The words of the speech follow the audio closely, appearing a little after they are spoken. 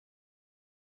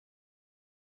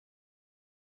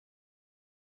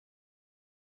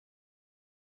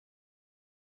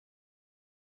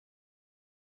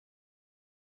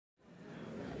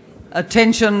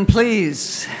Attention,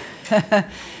 please.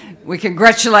 We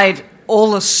congratulate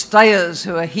all the stayers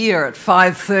who are here at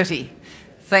 5:30.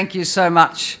 Thank you so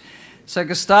much. So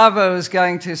Gustavo is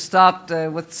going to start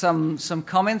with some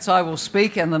comments. I will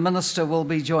speak and the Minister will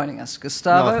be joining us.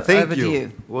 Gustavo, over to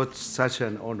you. What such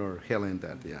an honor, Helen.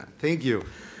 Thank you.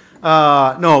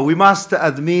 No, we must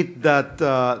admit that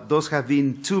those have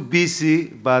been too busy,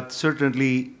 but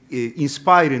certainly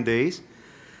inspiring days.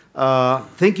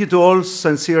 Thank you to all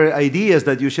sincere ideas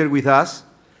that you shared with us,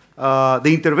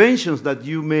 the interventions that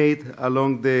you made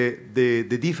along the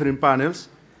different panels,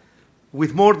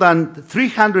 with more than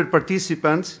 300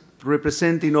 participants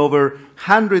representing over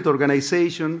 100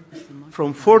 organizations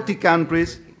from 40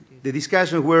 countries. The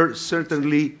discussions were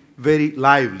certainly very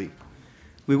lively.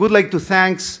 We would like to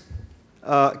thank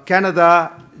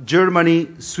Canada, Germany,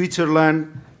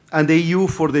 Switzerland, and the EU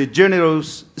for the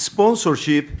generous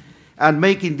sponsorship and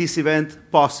making this event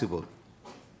possible.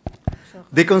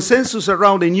 The consensus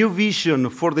around a new vision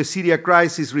for the Syria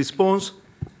crisis response,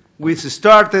 which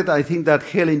started, I think that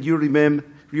Helen, you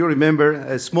remember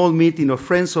a small meeting of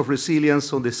Friends of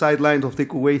Resilience on the sidelines of the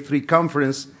Kuwait III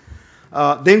conference,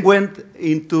 then went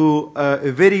into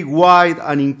a very wide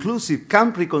and inclusive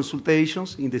country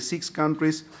consultations in the 6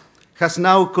 countries, has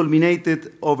now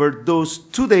culminated over those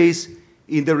 2 days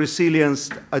in the Resilience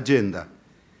Agenda.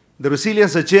 The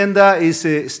Resilience Agenda is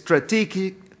a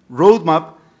strategic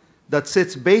roadmap that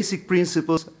sets basic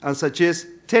principles and suggests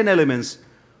 10 elements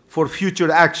for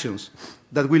future actions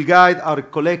that will guide our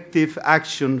collective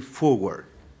action forward.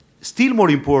 Still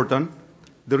more important,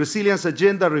 the Resilience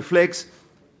Agenda reflects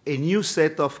a new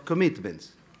set of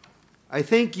commitments. I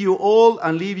thank you all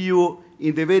and leave you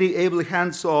in the very able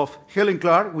hands of Helen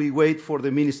Clark. We wait for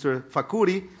the Minister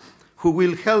Fakhoury, who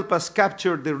will help us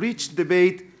capture the rich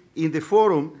debate in the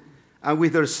forum and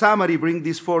with her summary bring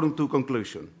this forum to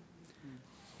conclusion.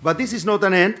 But this is not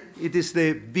an end. It is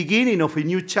the beginning of a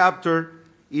new chapter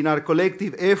in our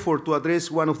collective effort to address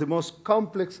one of the most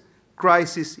complex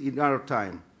crises in our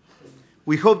time.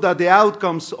 We hope that the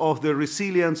outcomes of the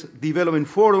Resilience Development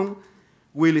Forum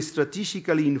will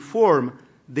strategically inform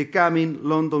the coming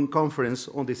London conference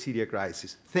on the Syria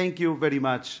crisis. Thank you very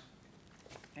much.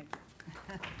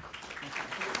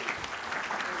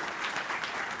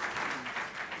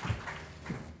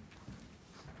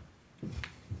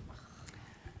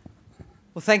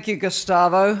 Well, thank you,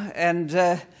 Gustavo.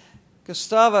 And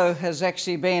Gustavo has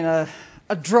actually been a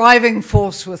driving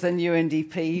force within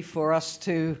UNDP for us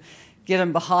to get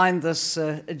him behind this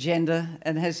agenda.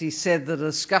 And as he said, the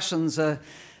discussions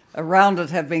around it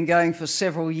have been going for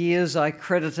several years. I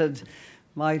credited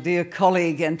my dear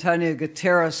colleague Antonio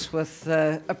Guterres with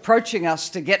approaching us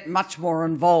to get much more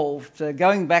involved,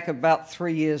 going back about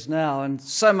 3 years now, and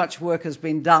so much work has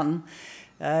been done.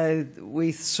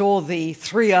 We saw the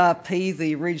 3RP,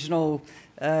 the Regional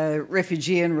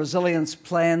Refugee and Resilience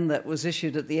Plan that was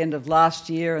issued at the end of last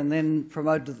year and then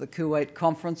promoted to the Kuwait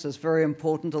Conference as very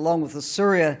important, along with the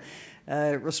Syria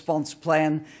response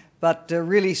plan. But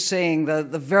really seeing the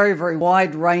very, very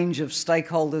wide range of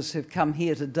stakeholders who've come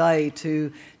here today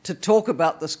to talk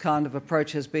about this kind of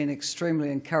approach has been extremely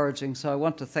encouraging. So I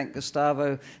want to thank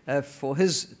Gustavo for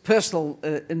his personal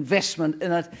investment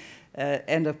in it,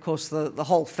 and of course the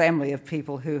whole family of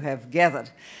people who have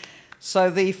gathered. So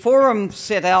the forum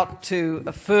set out to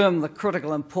affirm the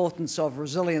critical importance of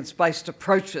resilience-based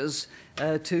approaches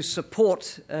to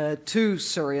support to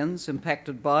Syrians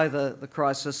impacted by the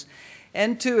crisis,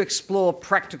 and to explore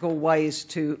practical ways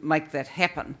to make that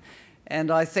happen. And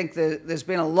I think there's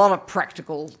been a lot of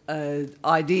practical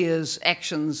ideas,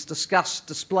 actions discussed,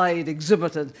 displayed,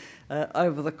 exhibited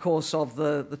over the course of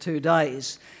the 2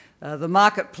 days. The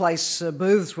marketplace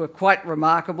booths were quite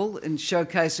remarkable in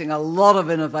showcasing a lot of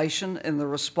innovation in the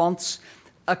response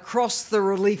across the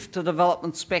relief to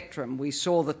development spectrum. We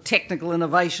saw the technical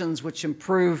innovations which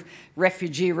improve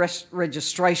refugee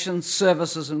registration,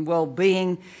 services and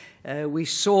well-being. We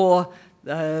saw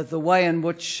the way in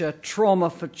which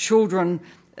trauma for children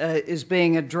is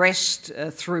being addressed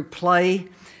through play.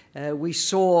 We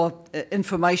saw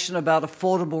information about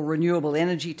affordable renewable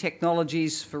energy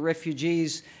technologies for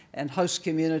refugees and host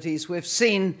communities. We've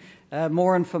seen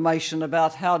more information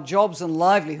about how jobs and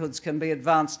livelihoods can be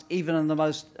advanced even in the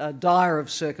most dire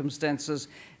of circumstances,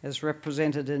 as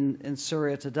represented in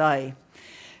Syria today.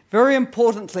 Very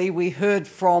importantly, we heard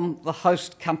from the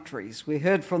host countries. We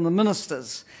heard from the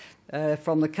ministers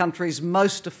from the countries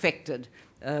most affected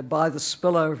by the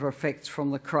spillover effects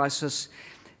from the crisis.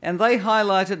 And they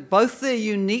highlighted both their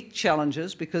unique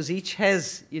challenges, because each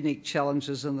has unique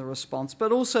challenges in the response,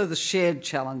 but also the shared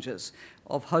challenges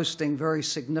of hosting very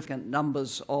significant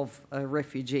numbers of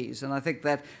refugees. And I think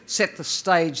that set the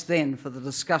stage then for the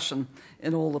discussion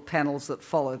in all the panels that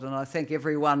followed. And I think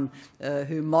everyone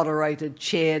who moderated,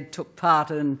 chaired, took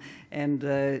part in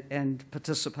and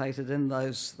participated in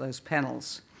those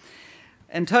panels.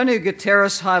 Antonio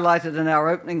Guterres highlighted in our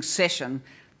opening session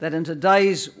that in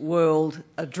today's world,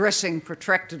 addressing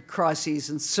protracted crises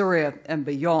in Syria and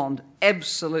beyond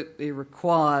absolutely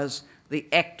requires the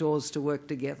actors to work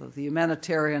together, the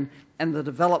humanitarian and the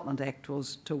development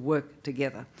actors to work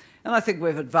together. And I think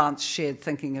we've advanced shared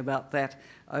thinking about that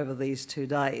over these 2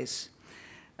 days.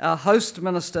 Our host,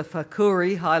 Minister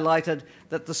Fakhoury, highlighted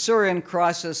that the Syrian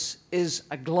crisis is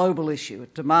a global issue.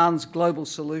 It demands global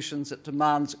solutions. It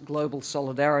demands global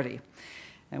solidarity.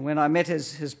 And when I met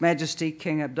His Majesty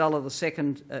King Abdullah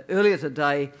II earlier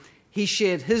today, he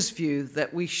shared his view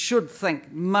that we should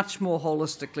think much more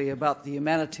holistically about the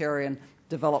humanitarian,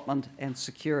 development and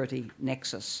security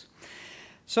nexus.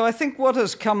 So I think what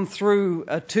has come through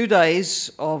 2 days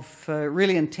of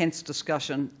really intense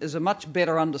discussion is a much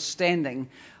better understanding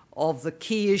of the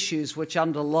key issues which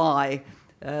underlie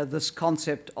this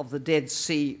concept of the Dead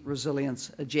Sea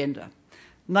Resilience Agenda.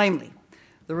 Namely,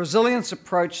 the resilience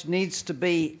approach needs to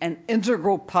be an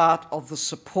integral part of the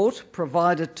support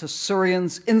provided to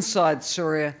Syrians inside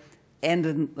Syria and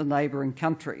in the neighbouring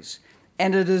countries.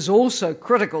 And it is also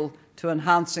critical to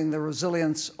enhancing the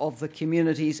resilience of the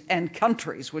communities and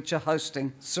countries which are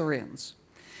hosting Syrians.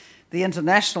 The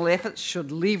international efforts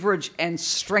should leverage and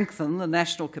strengthen the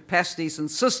national capacities and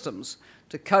systems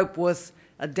to cope with,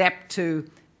 adapt to,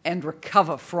 and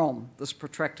recover from this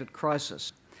protracted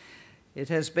crisis. It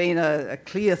has been a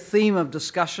clear theme of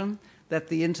discussion that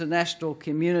the international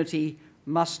community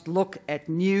must look at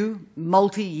new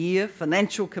multi-year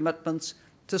financial commitments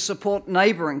to support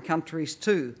neighbouring countries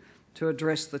too, to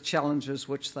address the challenges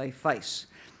which they face.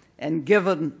 And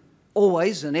given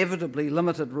always inevitably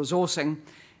limited resourcing,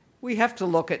 we have to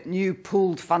look at new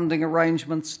pooled funding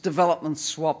arrangements, development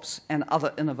swaps and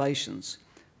other innovations.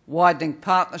 Widening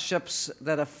partnerships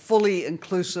that are fully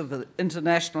inclusive of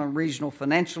international and regional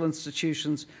financial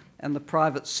institutions and the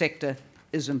private sector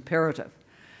is imperative.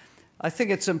 I think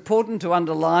it's important to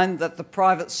underline that the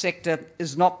private sector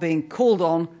is not being called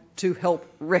on to help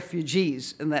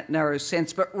refugees in that narrow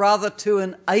sense, but rather to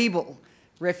enable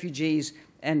refugees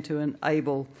and to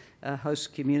enable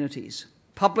host communities.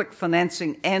 Public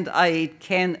financing and aid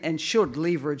can and should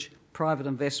leverage private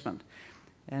investment.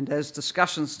 And as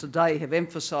discussions today have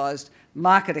emphasised,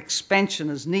 market expansion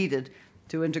is needed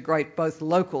to integrate both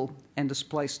local and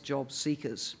displaced job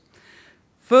seekers.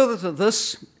 Further to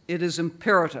this, it is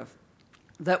imperative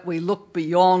that we look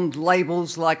beyond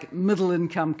labels like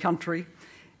middle-income country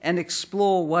and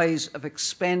explore ways of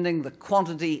expanding the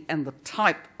quantity and the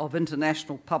type of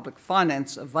international public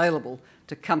finance available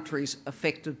to countries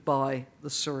affected by the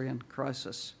Syrian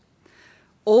crisis.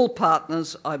 All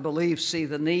partners, I believe, see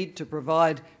the need to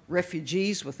provide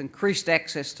refugees with increased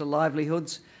access to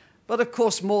livelihoods, but of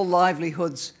course more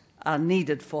livelihoods are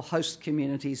needed for host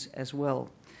communities as well.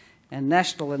 And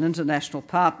national and international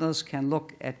partners can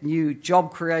look at new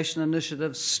job creation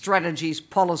initiatives, strategies,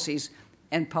 policies,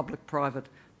 and public-private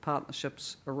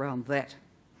partnerships around that.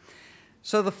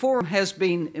 So the forum has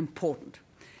been important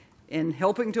in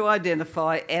helping to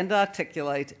identify and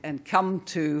articulate and come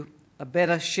to a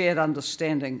better shared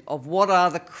understanding of what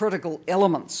are the critical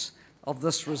elements of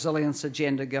this resilience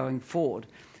agenda going forward.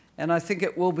 And I think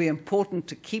it will be important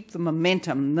to keep the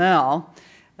momentum now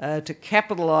to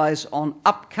capitalise on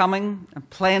upcoming and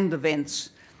planned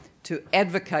events to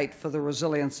advocate for the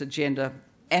resilience agenda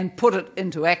and put it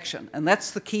into action. And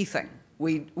that's the key thing.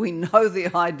 We know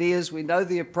the ideas, we know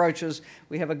the approaches,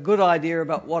 we have a good idea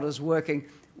about what is working.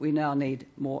 We now need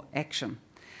more action.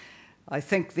 I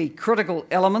think the critical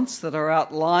elements that are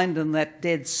outlined in that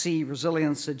Dead Sea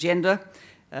Resilience Agenda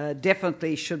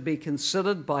definitely should be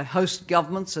considered by host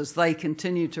governments as they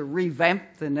continue to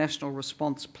revamp their national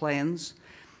response plans.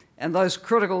 And those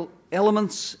critical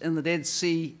elements in the Dead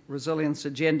Sea Resilience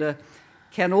Agenda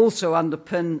can also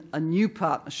underpin a new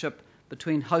partnership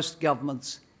between host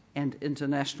governments and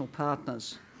international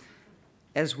partners.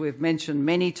 As we've mentioned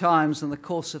many times in the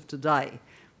course of today,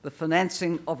 the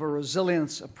financing of a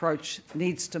resilience approach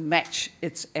needs to match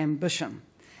its ambition.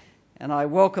 And I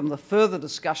welcome the further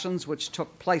discussions which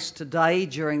took place today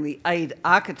during the Aid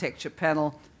Architecture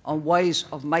panel on ways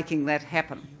of making that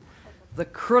happen. The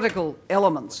critical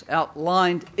elements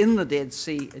outlined in the Dead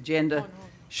Sea Agenda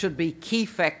should be key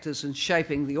factors in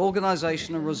shaping the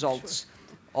organisation and results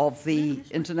of the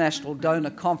International Donor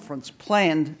Conference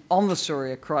planned on the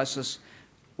Syria crisis,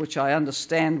 which I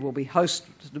understand will be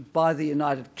hosted by the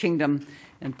United Kingdom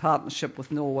in partnership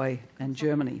with Norway and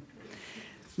Germany.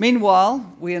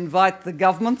 Meanwhile, we invite the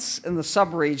governments in the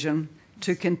sub-region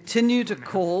to continue to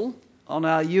call on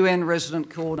our UN resident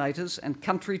coordinators and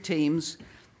country teams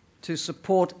to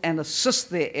support and assist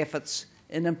their efforts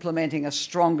in implementing a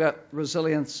stronger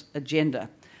resilience agenda,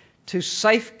 to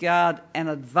safeguard and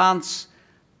advance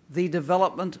the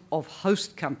development of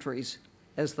host countries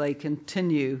as they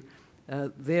continue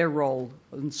their role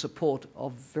in support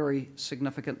of very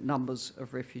significant numbers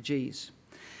of refugees.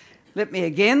 Let me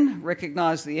again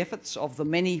recognise the efforts of the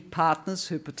many partners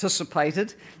who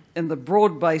participated in the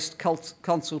broad-based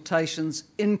consultations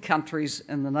in countries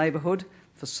in the neighbourhood,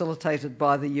 facilitated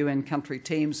by the UN country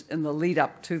teams in the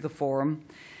lead-up to the forum.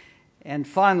 And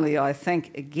finally, I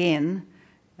thank again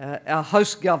our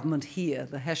host government here,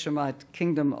 the Hashemite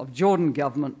Kingdom of Jordan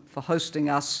government, for hosting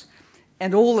us,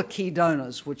 and all the key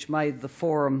donors which made the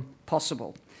forum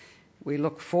possible. We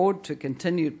look forward to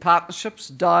continued partnerships,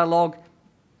 dialogue,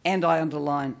 and I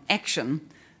underline action,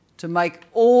 to make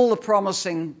all the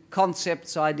promising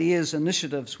concepts, ideas,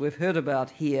 initiatives we've heard about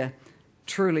here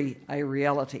truly a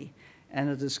reality. And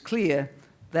it is clear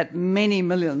that many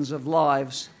millions of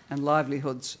lives and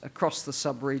livelihoods across the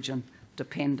sub-region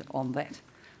depend on that.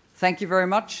 Thank you very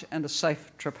much, and a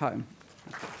safe trip home.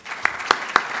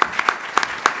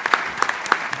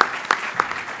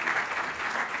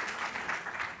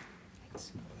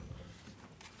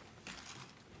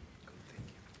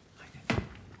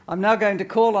 I'm now going to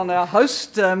call on our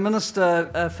host, Minister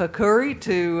Fakhoury,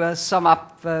 to sum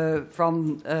up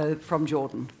from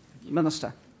Jordan.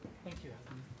 Minister. Thank you.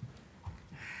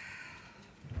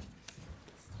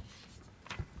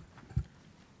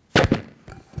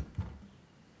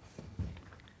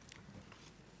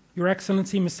 Your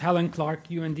Excellency, Ms. Helen Clark,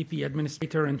 UNDP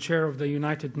Administrator and Chair of the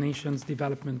United Nations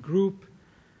Development Group,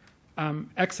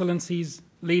 Excellencies,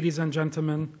 ladies and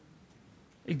gentlemen,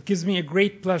 it gives me a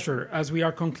great pleasure as we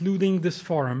are concluding this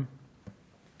forum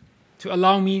to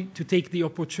allow me to take the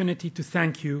opportunity to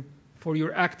thank you for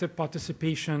your active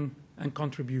participation and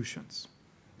contributions.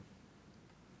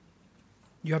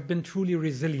 You have been truly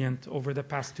resilient over the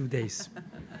past 2 days.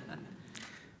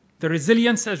 The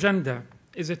Resilience Agenda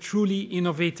is a truly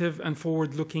innovative and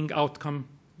forward-looking outcome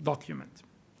document,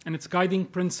 and its guiding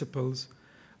principles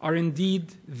are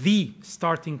indeed the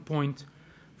starting point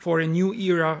for a new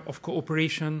era of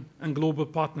cooperation and global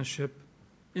partnership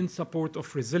in support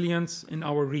of resilience in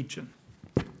our region.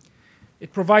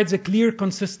 It provides a clear,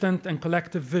 consistent, and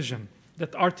collective vision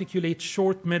that articulates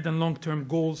short, mid, and long-term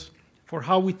goals for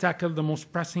how we tackle the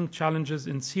most pressing challenges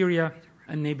in Syria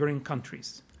and neighboring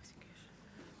countries.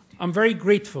 I'm very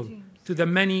grateful to the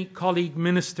many colleague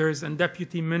ministers and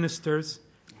deputy ministers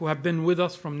who have been with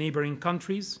us from neighboring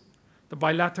countries, the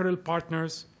bilateral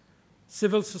partners,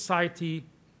 civil society,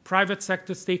 private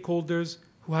sector stakeholders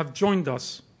who have joined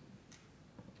us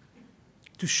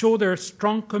to show their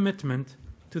strong commitment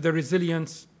to the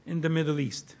resilience in the Middle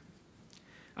East.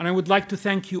 And I would like to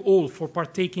thank you all for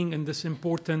partaking in this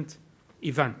important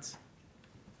event.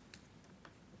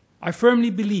 I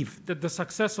firmly believe that the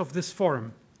success of this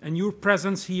forum and your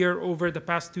presence here over the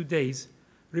past 2 days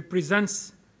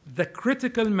represents the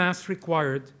critical mass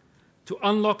required to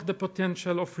unlock the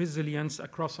potential of resilience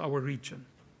across our region.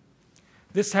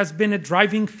 This has been a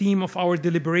driving theme of our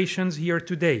deliberations here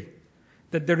today,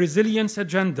 that the Resilience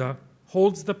Agenda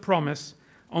holds the promise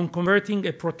on converting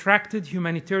a protracted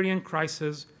humanitarian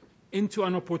crisis into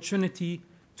an opportunity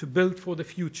to build for the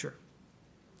future.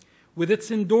 With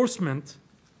its endorsement,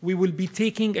 we will be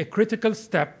taking a critical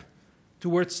step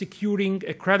towards securing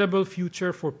a credible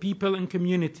future for people and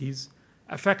communities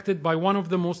affected by one of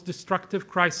the most destructive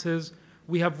crises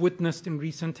we have witnessed in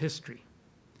recent history.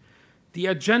 The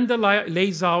agenda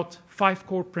lays out 5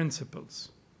 core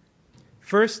principles.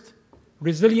 First,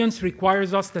 resilience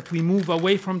requires us that we move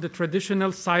away from the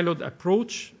traditional siloed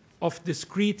approach of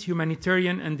discrete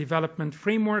humanitarian and development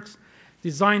frameworks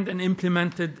designed and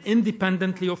implemented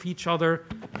independently of each other,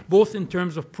 both in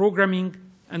terms of programming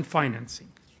and financing.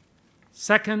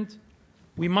 Second,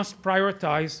 we must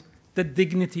prioritize the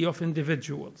dignity of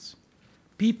individuals.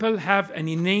 People have an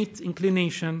innate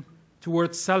inclination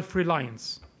towards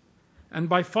self-reliance, and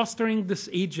by fostering this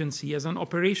agency as an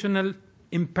operational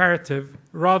imperative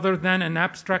rather than an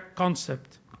abstract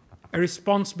concept, a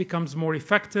response becomes more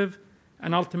effective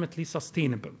and ultimately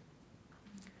sustainable.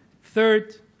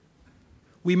 Third,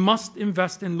 we must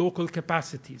invest in local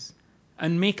capacities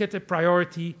and make it a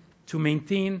priority to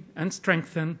maintain and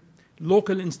strengthen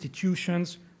local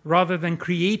institutions rather than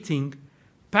creating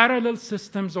parallel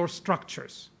systems or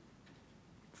structures.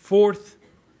 Fourth,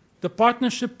 the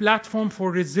partnership platform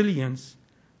for resilience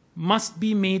must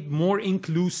be made more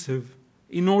inclusive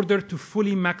in order to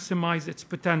fully maximize its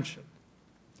potential.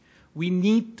 We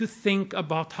need to think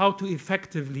about how to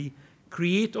effectively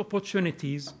create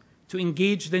opportunities to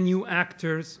engage the new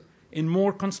actors in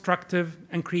more constructive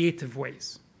and creative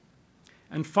ways.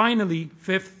 And finally,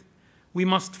 fifth, we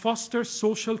must foster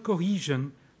social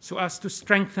cohesion so as to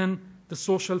strengthen the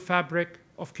social fabric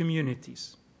of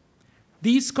communities.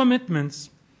 These commitments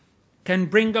can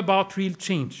bring about real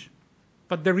change,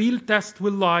 but the real test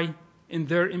will lie in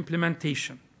their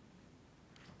implementation.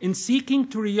 In seeking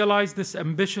to realize this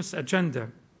ambitious agenda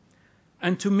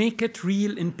and to make it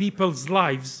real in people's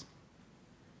lives,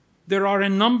 there are a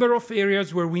number of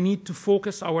areas where we need to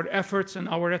focus our efforts and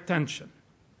our attention.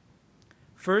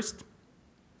 First,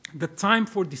 the time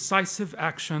for decisive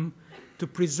action to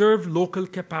preserve local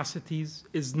capacities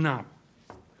is now.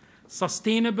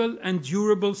 Sustainable and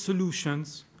durable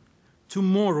solutions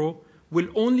tomorrow will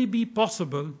only be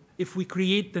possible if we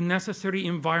create the necessary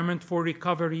environment for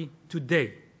recovery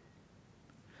today.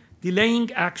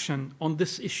 Delaying action on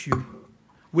this issue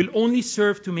will only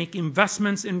serve to make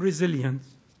investments in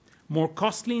resilience more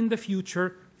costly in the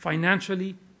future,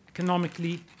 financially,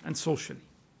 economically, and socially.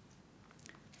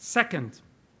 Second,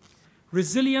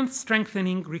 resilience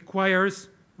strengthening requires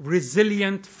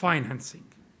resilient financing.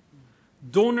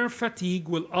 Donor fatigue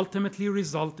will ultimately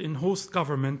result in host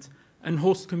government and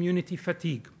host community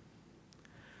fatigue.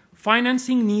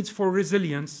 Financing needs for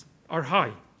resilience are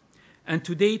high, and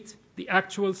to date, the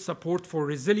actual support for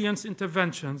resilience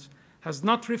interventions has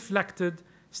not reflected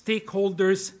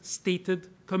stakeholders' stated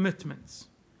commitments.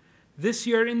 This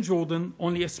year in Jordan,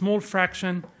 only a small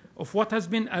fraction of what has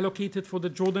been allocated for the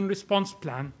Jordan Response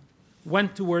Plan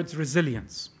went towards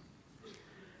resilience.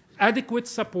 Adequate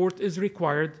support is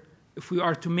required if we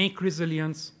are to make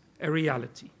resilience a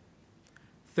reality.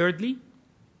 Thirdly,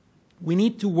 we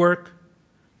need to work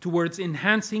towards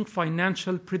enhancing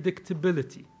financial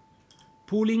predictability,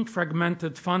 pooling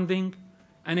fragmented funding,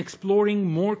 and exploring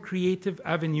more creative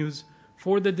avenues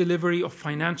for the delivery of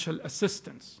financial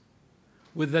assistance,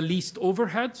 with the least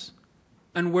overheads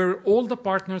and where all the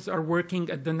partners are working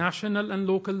at the national and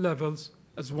local levels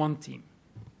as one team.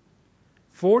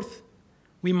 Fourth,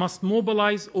 we must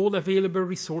mobilize all available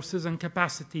resources and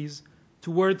capacities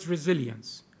towards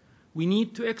resilience. We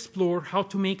need to explore how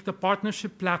to make the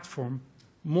partnership platform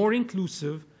more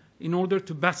inclusive in order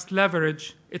to best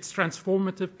leverage its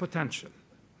transformative potential.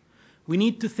 We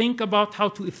need to think about how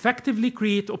to effectively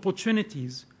create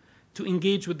opportunities to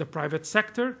engage with the private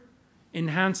sector,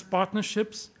 enhance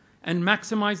partnerships, and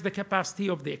maximize the capacity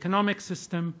of the economic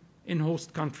system in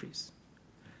host countries.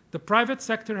 The private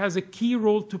sector has a key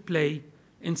role to play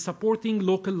in supporting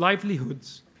local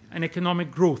livelihoods and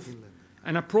economic growth,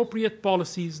 and appropriate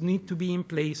policies need to be in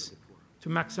place to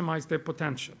maximize their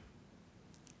potential.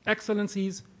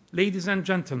 Excellencies, ladies and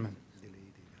gentlemen,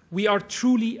 we are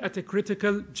truly at a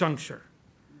critical juncture,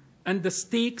 and the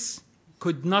stakes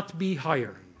could not be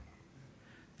higher.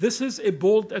 This is a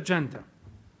bold agenda,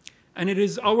 and it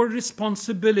is our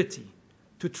responsibility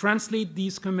to translate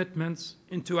these commitments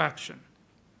into action.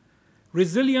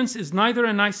 Resilience is neither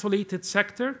an isolated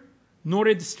sector nor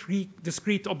a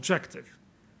discrete objective.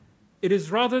 It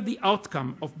is rather the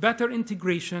outcome of better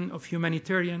integration of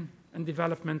humanitarian and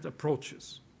development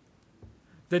approaches.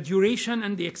 The duration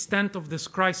and the extent of this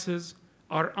crisis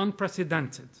are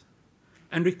unprecedented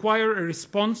and require a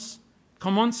response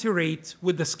commensurate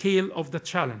with the scale of the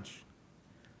challenge.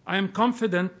 I am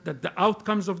confident that the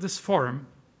outcomes of this forum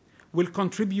will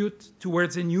contribute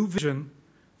towards a new vision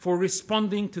for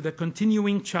responding to the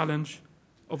continuing challenge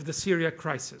of the Syria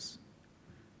crisis.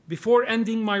 Before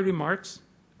ending my remarks,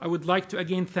 I would like to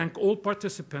again thank all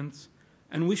participants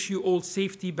and wish you all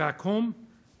safety back home,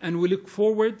 and we look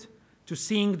forward to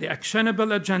seeing the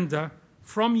actionable agenda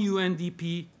from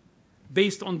UNDP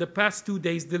based on the past 2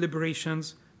 days'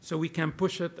 deliberations so we can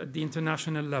push it at the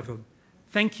international level.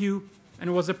 Thank you, and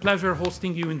it was a pleasure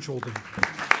hosting you in Jordan.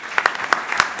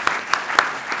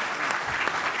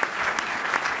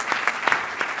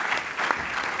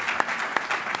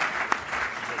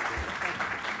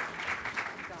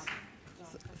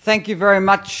 Thank you very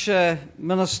much,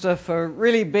 Minister, for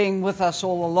really being with us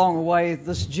all along the way,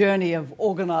 this journey of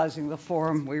organising the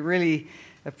forum. We really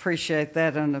appreciate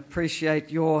that and appreciate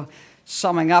your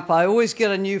summing up. I always get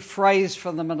a new phrase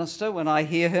from the Minister when I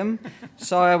hear him,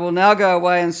 so I will now go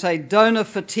away and say donor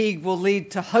fatigue will lead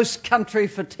to host country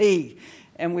fatigue,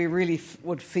 and we really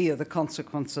would fear the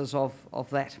consequences of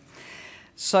that.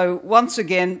 So once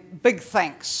again, big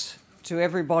thanks to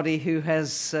everybody who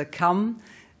has come.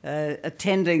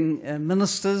 Attending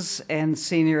ministers and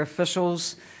senior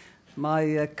officials,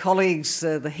 my colleagues,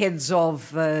 the heads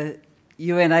of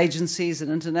UN agencies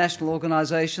and international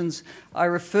organisations. I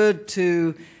referred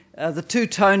to the two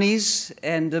Tonys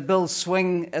and Bill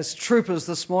Swing as troopers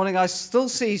this morning. I still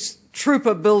see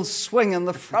Trooper Bill Swing in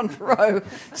the front row,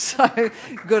 so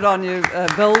good on you,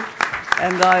 Bill.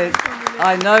 And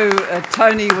I know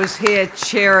Tony was here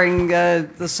chairing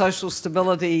the social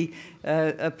stability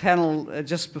panel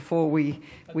just before we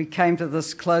came to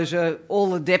this closure.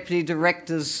 All the deputy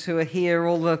directors who are here,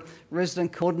 all the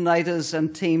resident coordinators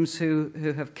and teams who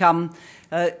have come,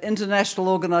 international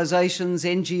organisations,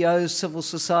 NGOs, civil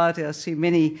society. I see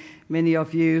many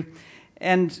of you.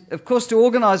 And of course, to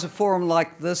organise a forum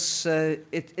like this,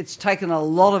 it's taken a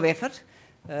lot of effort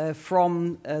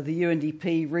from the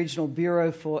UNDP Regional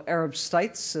Bureau for Arab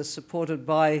States, supported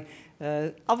by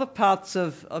other parts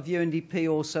of UNDP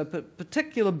also, but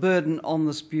particular burden on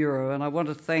this bureau. And I want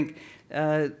to thank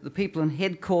the people in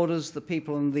headquarters, the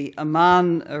people in the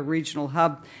Amman Regional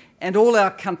Hub, and all our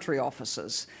country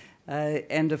offices.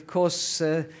 And of course,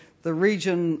 the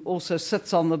region also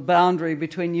sits on the boundary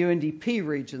between UNDP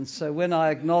regions. So when I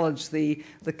acknowledge the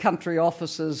country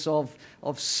offices of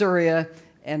Syria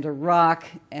and Iraq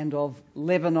and of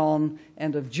Lebanon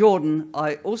and of Jordan,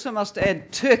 I also must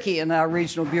add Turkey in our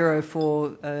regional bureau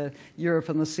for Europe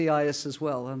and the CIS as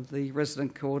well, and the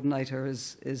resident coordinator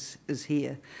is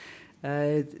here.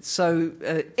 So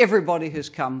everybody who's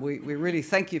come, we really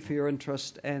thank you for your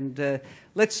interest, and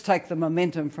let's take the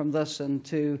momentum from this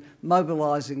into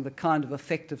mobilising the kind of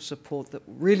effective support that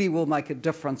really will make a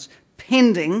difference,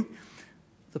 pending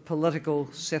the political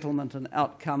settlement and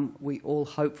outcome we all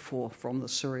hope for from the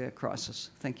Syria crisis.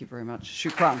 Thank you very much.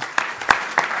 Shukran.